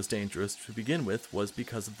Manor was dangerous to begin with was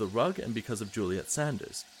because of the rug and because of Juliet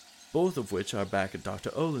Sanders, both of which are back at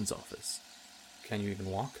Dr. Olin's office. Can you even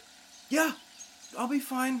walk? Yeah, I'll be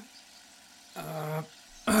fine.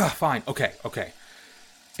 Fine. Okay.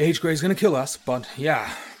 H. Gray's gonna kill us, but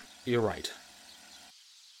yeah, you're right.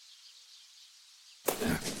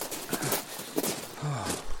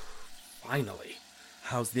 Finally.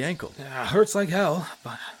 How's the ankle? Hurts like hell,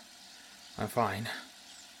 but I'm fine.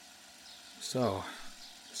 So,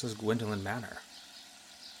 this is Gwendolyn Manor.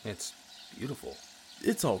 It's beautiful.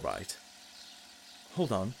 It's all right.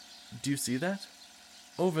 Hold on. Do you see that?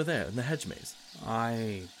 Over there in the hedge maze.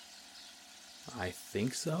 I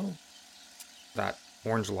think so. That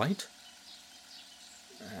orange light?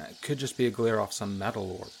 It could just be a glare off some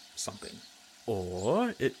metal or something.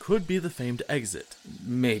 Or it could be the famed exit.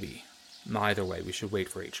 Maybe. Either way, we should wait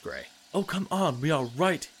for H. Gray. Oh, come on. We are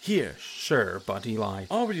right here. Sure, but Eli...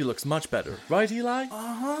 Already looks much better. Right, Eli?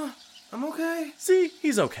 Uh-huh. I'm okay. See?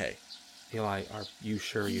 He's okay. Eli, are you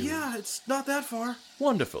sure you... Yeah, it's not that far.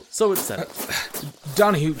 Wonderful. So it's settled.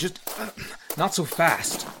 Donahue, just... not so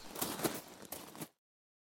fast.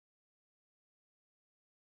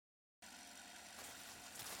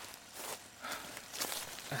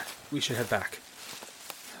 We should head back.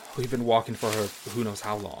 We've been walking for who knows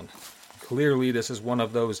how long. Clearly, this is one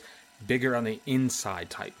of those bigger on the inside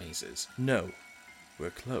type mazes. No. We're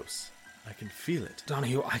close. I can feel it.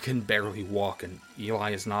 Donahue, I can barely walk, and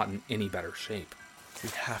Eli is not in any better shape. We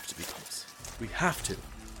have to be close. We have to.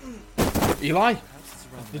 Eli?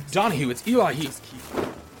 Donahue, it's Eli.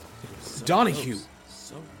 So Donahue. Close.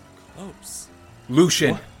 So close.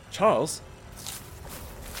 Lucian. What? Charles?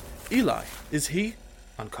 Eli, is he?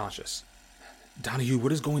 Unconscious. Donahue,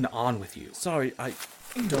 what is going on with you? Sorry, I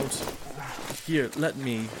don't... Here, let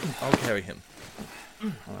me... I'll carry him.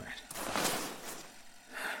 All right.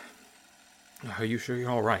 Are you sure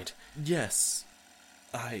you're all right? Yes.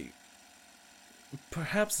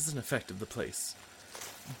 Perhaps it's an effect of the place.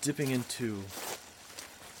 Dipping into...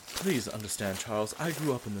 Please understand, Charles, I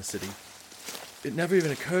grew up in the city. It never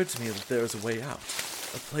even occurred to me that there is a way out.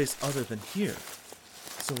 A place other than here.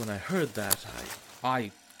 So when I heard that,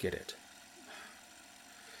 I get it.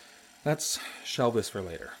 Let's shelve this for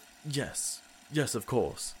later. Yes. Yes, of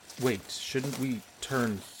course. Wait, shouldn't we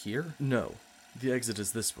turn here? No. The exit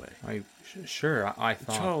is this way. Sure, I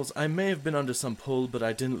thought... Charles, I may have been under some pull, but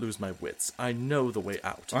I didn't lose my wits. I know the way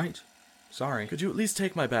out. Right. Sorry. Could you at least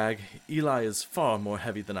take my bag? Eli is far more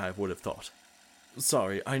heavy than I would have thought.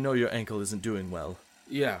 Sorry, I know your ankle isn't doing well.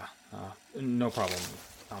 Yeah, no problem.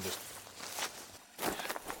 I'll just...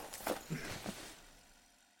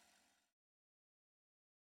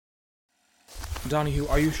 Donahue,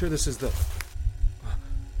 are you sure this is the...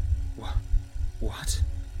 What?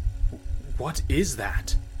 What is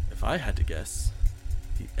that? If I had to guess,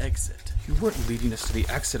 the exit. You weren't leading us to the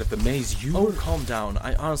exit of the maze, you Oh, were... calm down.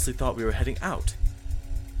 I honestly thought we were heading out.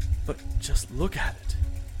 But just look at it.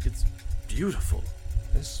 It's beautiful.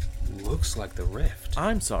 This looks like the rift.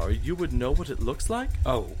 I'm sorry, you would know what it looks like?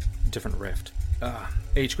 Oh, different rift.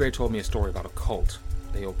 H. Gray told me a story about a cult.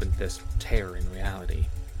 They opened this tear in reality.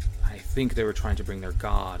 I think they were trying to bring their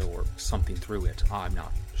god or something through it. I'm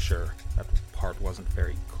not sure. That part wasn't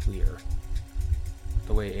very clear.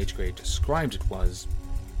 The way H. Gray described it was,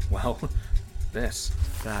 well, this.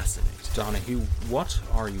 Fascinating. Donahue, what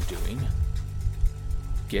are you doing?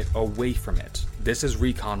 Get away from it. This is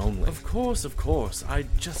recon only. Of course. I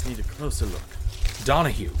just need a closer look.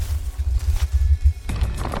 Donahue.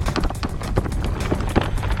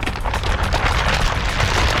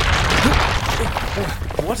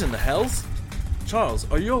 What in the hells? Charles,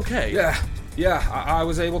 are you okay? Yeah, I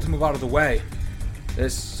was able to move out of the way.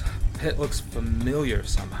 This pit looks familiar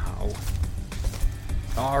somehow.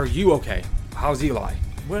 Are you okay? How's Eli?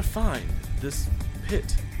 We're fine. This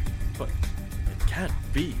pit. But it can't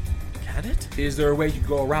be. Can it? Is there a way you could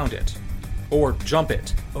go around it? Or jump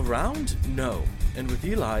it? Around? No. And with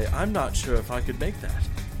Eli, I'm not sure if I could make that.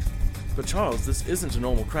 But Charles, this isn't a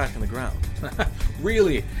normal crack in the ground.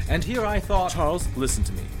 Really? And here I thought... Charles, listen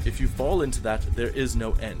to me. If you fall into that, there is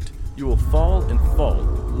no end. You will fall and fall,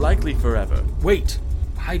 likely forever. Wait,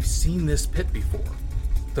 I've seen this pit before.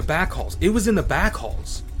 The back halls. It was in the back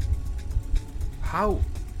halls. How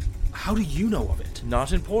do you know of it?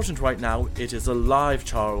 Not important right now. It is alive,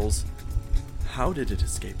 Charles. How did it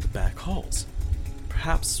escape the back halls?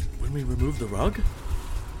 Perhaps when we remove the rug?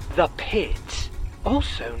 The pit.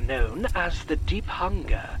 also known as the Deep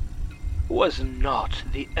Hunger, was not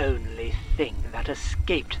the only thing that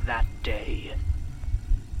escaped that day.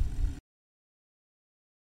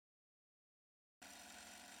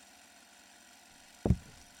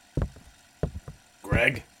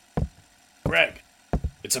 Greg? Greg,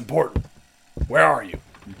 it's important. Where are you?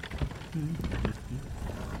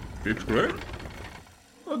 It's Greg?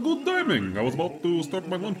 Good timing. I was about to start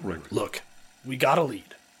my lunch break. Look, we got a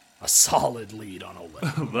lead. A solid lead on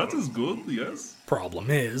Oleg. That is good, yes. Problem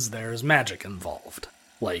is, there's magic involved.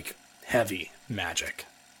 Like, heavy magic.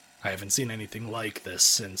 I haven't seen anything like this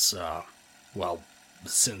since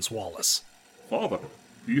Wallace. Father,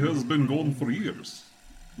 he has been gone for years.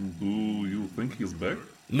 Do you think he's back?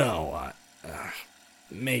 No,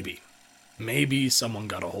 maybe. Maybe someone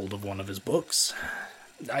got a hold of one of his books.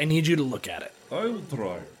 I need you to look at it. I'll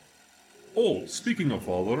try. Oh, speaking of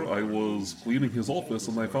father, I was cleaning his office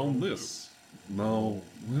and I found this. Now,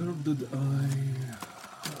 where did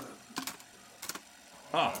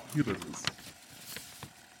I... here it is.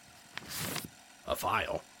 A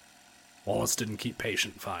file. Wallace didn't keep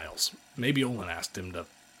patient files. Maybe Olin asked him to...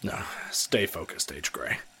 No, stay focused, H.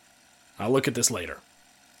 Gray. I'll look at this later.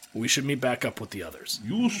 We should meet back up with the others.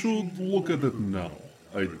 You should look at it now.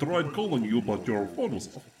 I tried calling you, but your phone was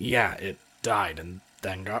off. Yeah, it died and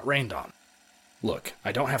then got rained on. Look,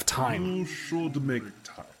 I don't have time. You should make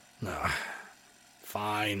time.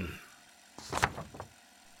 Fine.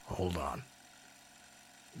 Hold on.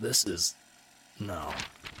 This is... No.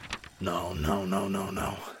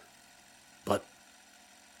 But...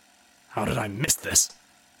 how did I miss this?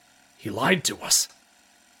 He lied to us.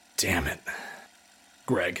 Damn it.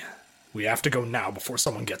 Greg, we have to go now before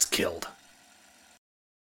someone gets killed.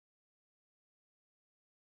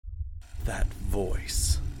 That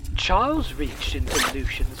voice. Charles reached into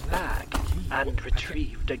Lucian's bag and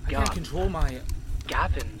retrieved a gun. I can't control my...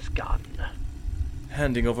 Gavin's gun.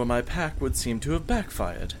 Handing over my pack would seem to have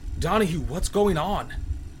backfired. Donahue, what's going on?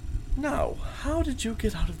 Now, how did you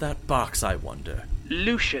get out of that box, I wonder?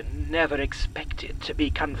 Lucian never expected to be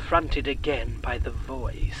confronted again by the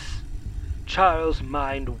voice. Charles'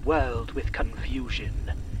 mind whirled with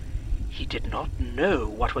confusion. He did not know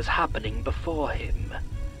what was happening before him.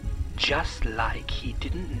 Just like he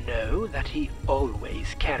didn't know that he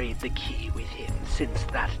always carried the key with him since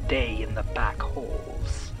that day in the back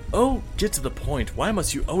halls. Oh, get to the point. Why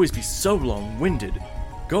must you always be so long-winded?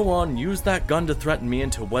 Go on, use that gun to threaten me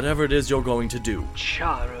into whatever it is you're going to do.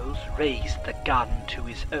 Charles raised the gun to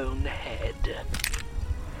his own head.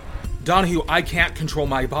 Donahue, I can't control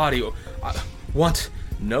my body. What?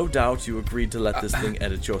 No doubt you agreed to let this thing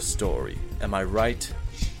edit your story. Am I right?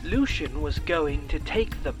 Lucian was going to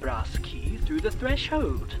take the brass key through the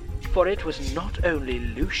threshold, for it was not only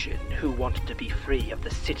Lucian who wanted to be free of the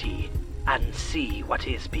city and see what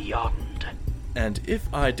is beyond. And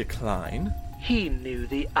if I decline? He knew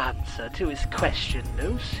the answer to his question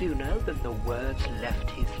no sooner than the words left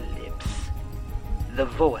his lips. The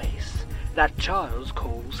voice that Charles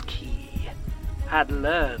calls Key had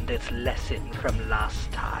learned its lesson from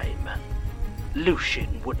last time.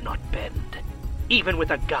 Lucian would not bend, even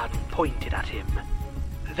with a gun pointed at him.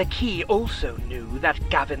 The Key also knew that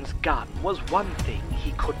Gavin's gun was one thing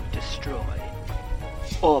he couldn't destroy.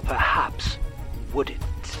 Or perhaps wouldn't.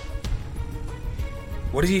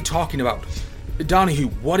 What is he talking about? Donahue,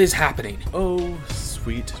 what is happening? Oh,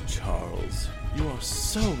 sweet Charles, you are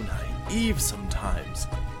so naive sometimes.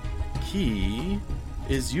 He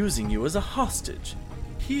is using you as a hostage.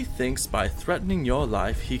 He thinks by threatening your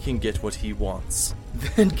life he can get what he wants.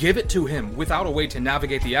 Then give it to him. Without a way to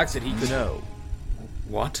navigate the exit, he could... No.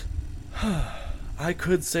 What? I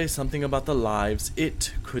could say something about the lives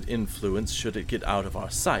it could influence should it get out of our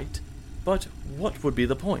sight, but what would be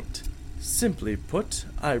the point? Simply put,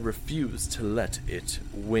 I refuse to let it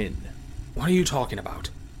win. What are you talking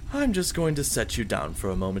about? I'm just going to set you down for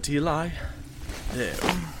a moment, Eli. There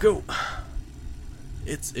we go.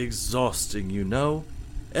 It's exhausting, you know.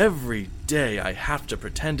 Every day I have to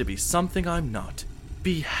pretend to be something I'm not,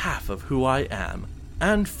 be half of who I am.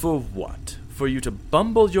 And for what? For you to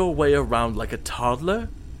bumble your way around like a toddler?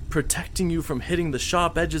 Protecting you from hitting the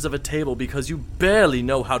sharp edges of a table because you barely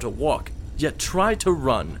know how to walk, yet try to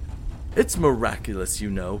run. It's miraculous, you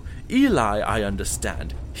know. Eli, I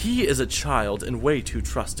understand. He is a child and way too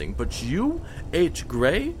trusting, but you, H.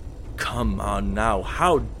 Gray? Come on now,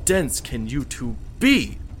 how dense can you two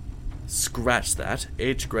be? Scratch that.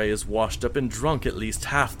 H. Gray is washed up and drunk at least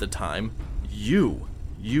half the time. You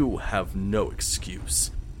have no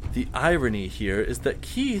excuse. The irony here is that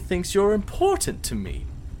Key thinks you're important to me,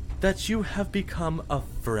 that you have become a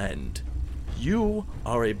friend. You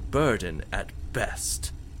are a burden at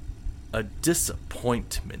best. A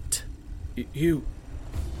disappointment. You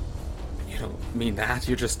don't mean that?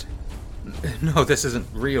 You just... No, this isn't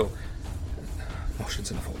real.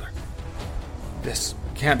 Motion's in a folder. This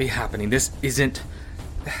can't be happening. This isn't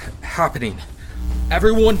happening.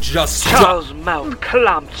 Everyone just... Charles' mouth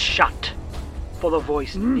clamped shut, for the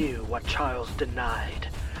voice knew what Charles denied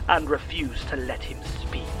and refused to let him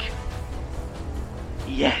speak.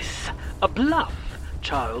 Yes, a bluff.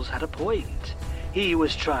 Charles had a point. He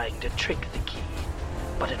was trying to trick the key,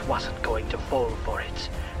 but it wasn't going to fall for it.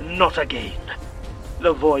 Not again.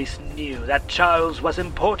 The voice knew that Charles was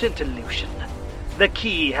important to Lucian. The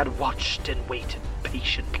key had watched and waited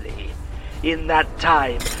patiently. In that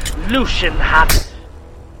time, Lucian had...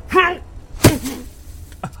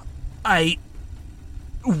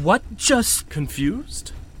 What just...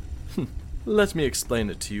 Confused? Let me explain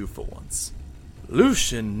it to you for once.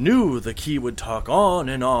 Lucian knew the key would talk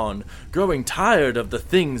on, growing tired of the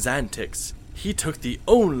thing's antics. He took the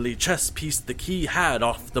only chess piece the key had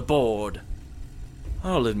off the board.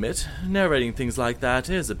 I'll admit, narrating things like that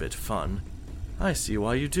is a bit fun. I see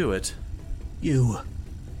why you do it. You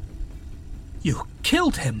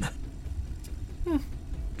killed him.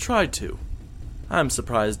 Tried to. I'm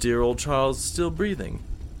surprised dear old Charles is still breathing.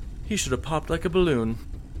 He should have popped like a balloon.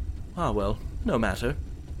 Ah well, no matter.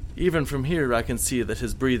 Even from here I can see that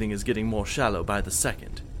his breathing is getting more shallow by the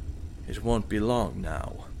second. It won't be long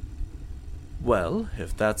now. Well,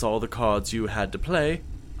 if that's all the cards you had to play,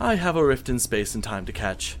 I have a rift in space and time to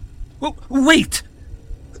catch. Wait!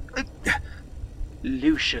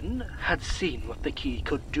 Lucian had seen what the key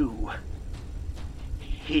could do.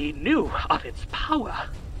 He knew of its power.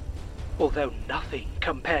 Although nothing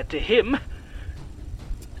compared to him,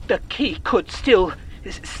 the key could still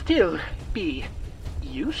be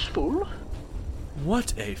useful.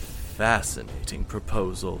 What a fascinating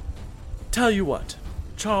proposal. Tell you what,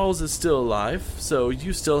 Charles is still alive, so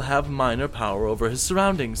you still have minor power over his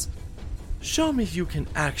surroundings. Show me you can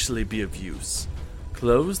actually be of use.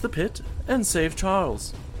 Close the pit and save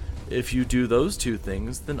Charles. If you do those two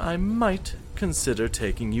things, then I might consider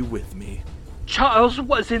taking you with me. Charles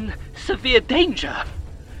was in severe danger.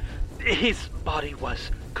 His body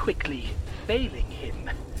was quickly failing him.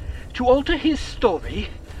 To alter his story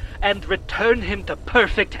and return him to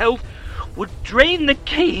perfect health would drain the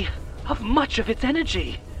key of much of its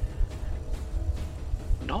energy.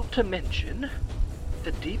 Not to mention,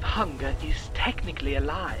 the deep hunger is technically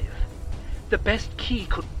alive. The best key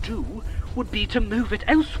could do would be to move it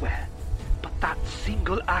elsewhere, but that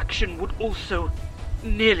single action would also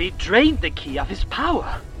nearly drain the key of his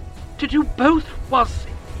power. To do both was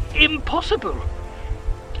impossible.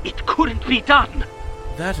 It couldn't be done.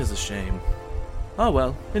 That is a shame. Ah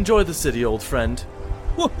well, enjoy the city, old friend.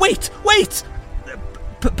 Wait!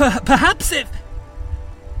 Perhaps if...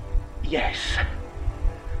 Yes.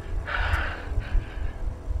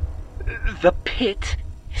 The pit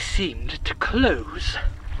seemed to close.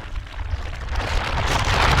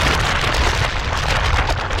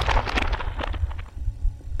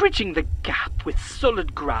 Bridging the gap with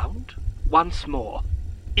solid ground once more.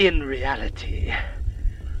 In reality,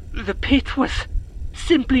 the pit was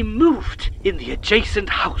simply moved in the adjacent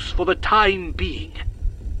house for the time being.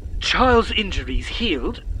 Charles' injuries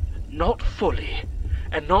healed, not fully,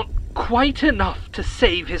 and not quite enough to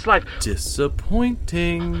save his life.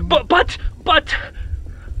 Disappointing. But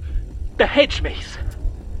the hedge maze.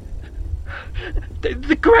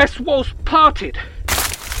 The grass was parted,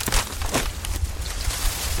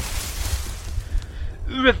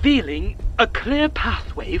 revealing a clear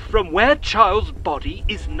pathway from where Charles' body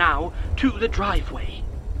is now to the driveway.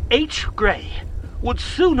 H. Gray would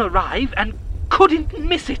soon arrive and couldn't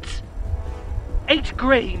miss it. H.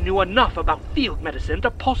 Gray knew enough about field medicine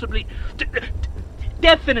to possibly,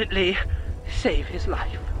 definitely save his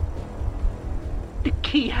life. The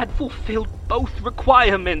key had fulfilled both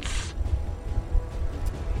requirements.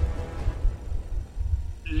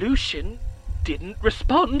 Lucian didn't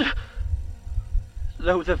respond,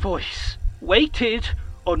 though the voice waited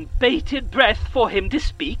on bated breath for him to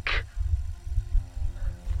speak.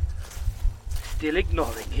 Still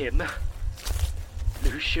ignoring him,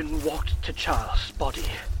 Lucian walked to Charles' body.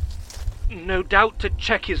 No doubt to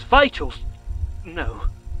check his vitals. No,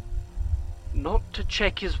 not to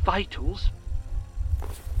check his vitals,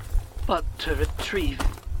 but to retrieve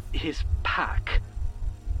his pack.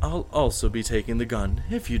 I'll also be taking the gun,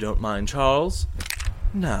 if you don't mind, Charles.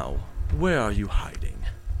 Now, where are you hiding?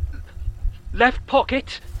 Left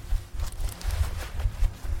pocket.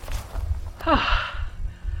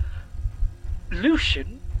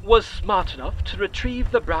 Lucian was smart enough to retrieve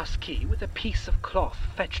the brass key with a piece of cloth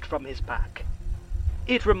fetched from his pack.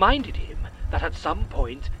 It reminded him that at some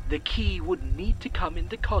point the key would need to come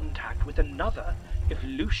into contact with another if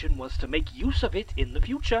Lucian was to make use of it in the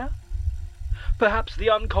future. Perhaps the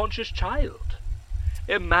unconscious child.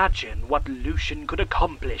 Imagine what Lucian could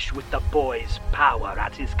accomplish with the boy's power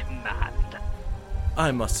at his command.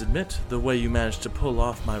 I must admit, the way you managed to pull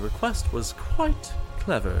off my request was quite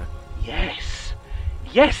clever. Yes,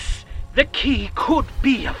 the key could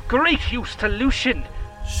be of great use to Lucian.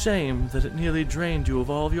 Shame that it nearly drained you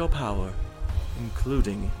of all of your power,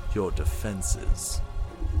 including your defenses.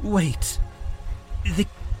 Wait. The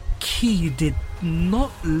key did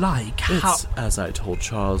not like how... It's as I told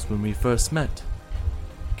Charles when we first met.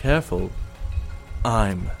 Careful.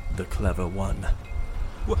 I'm the clever one.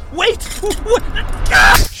 Wait!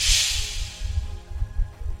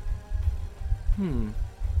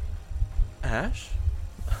 Ash?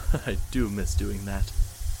 I do miss doing that.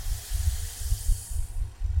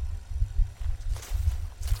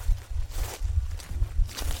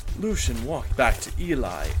 Lucian walked back to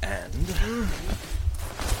Eli and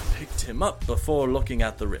picked him up before looking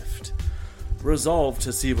at the rift, resolved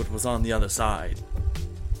to see what was on the other side.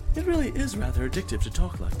 It really is rather addictive to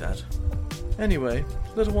talk like that. Anyway,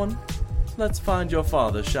 little one, let's find your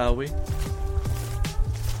father, shall we?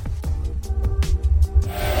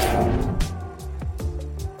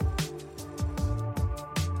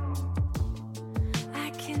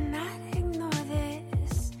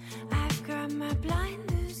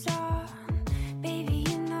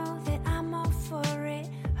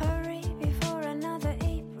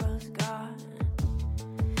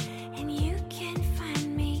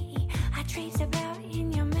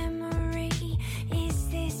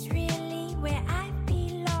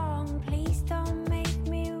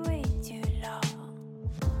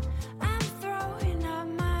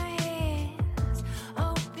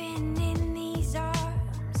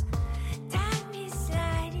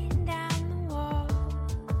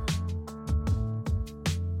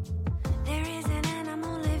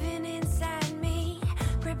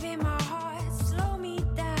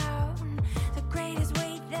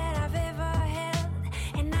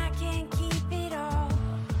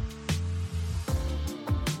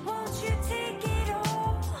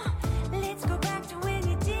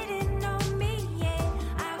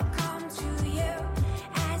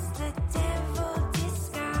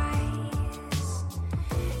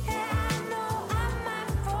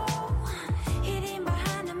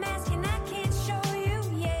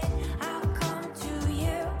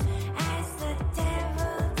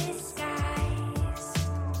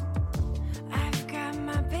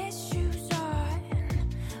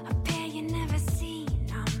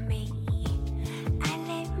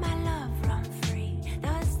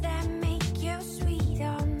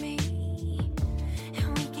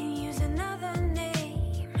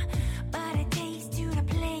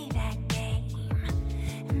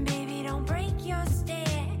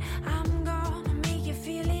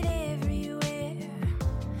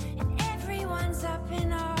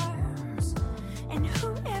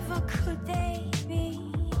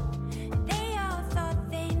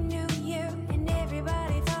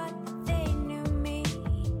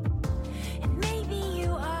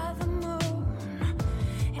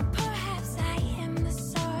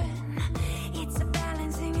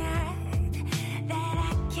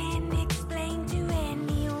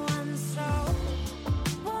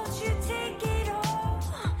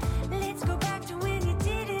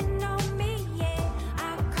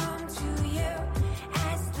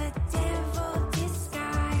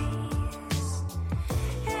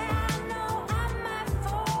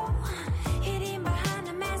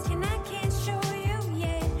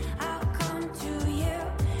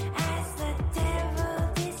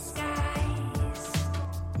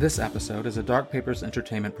 This episode is a Dark Papers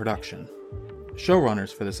Entertainment production.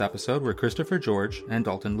 Showrunners for this episode were Christopher George and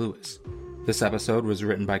Dalton Lewis. This episode was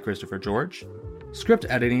written by Christopher George. Script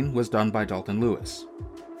editing was done by Dalton Lewis.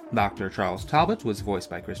 Dr. Charles Talbot was voiced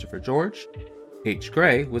by Christopher George. H.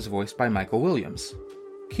 Gray was voiced by Michael Williams.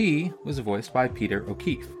 Key was voiced by Peter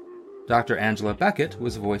O'Keefe. Dr. Angela Beckett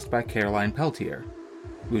was voiced by Caroline Peltier.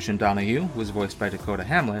 Lucian Donahue was voiced by Dakota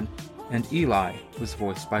Hamlin, and Eli was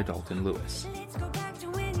voiced by Dalton Lewis. Let's go back.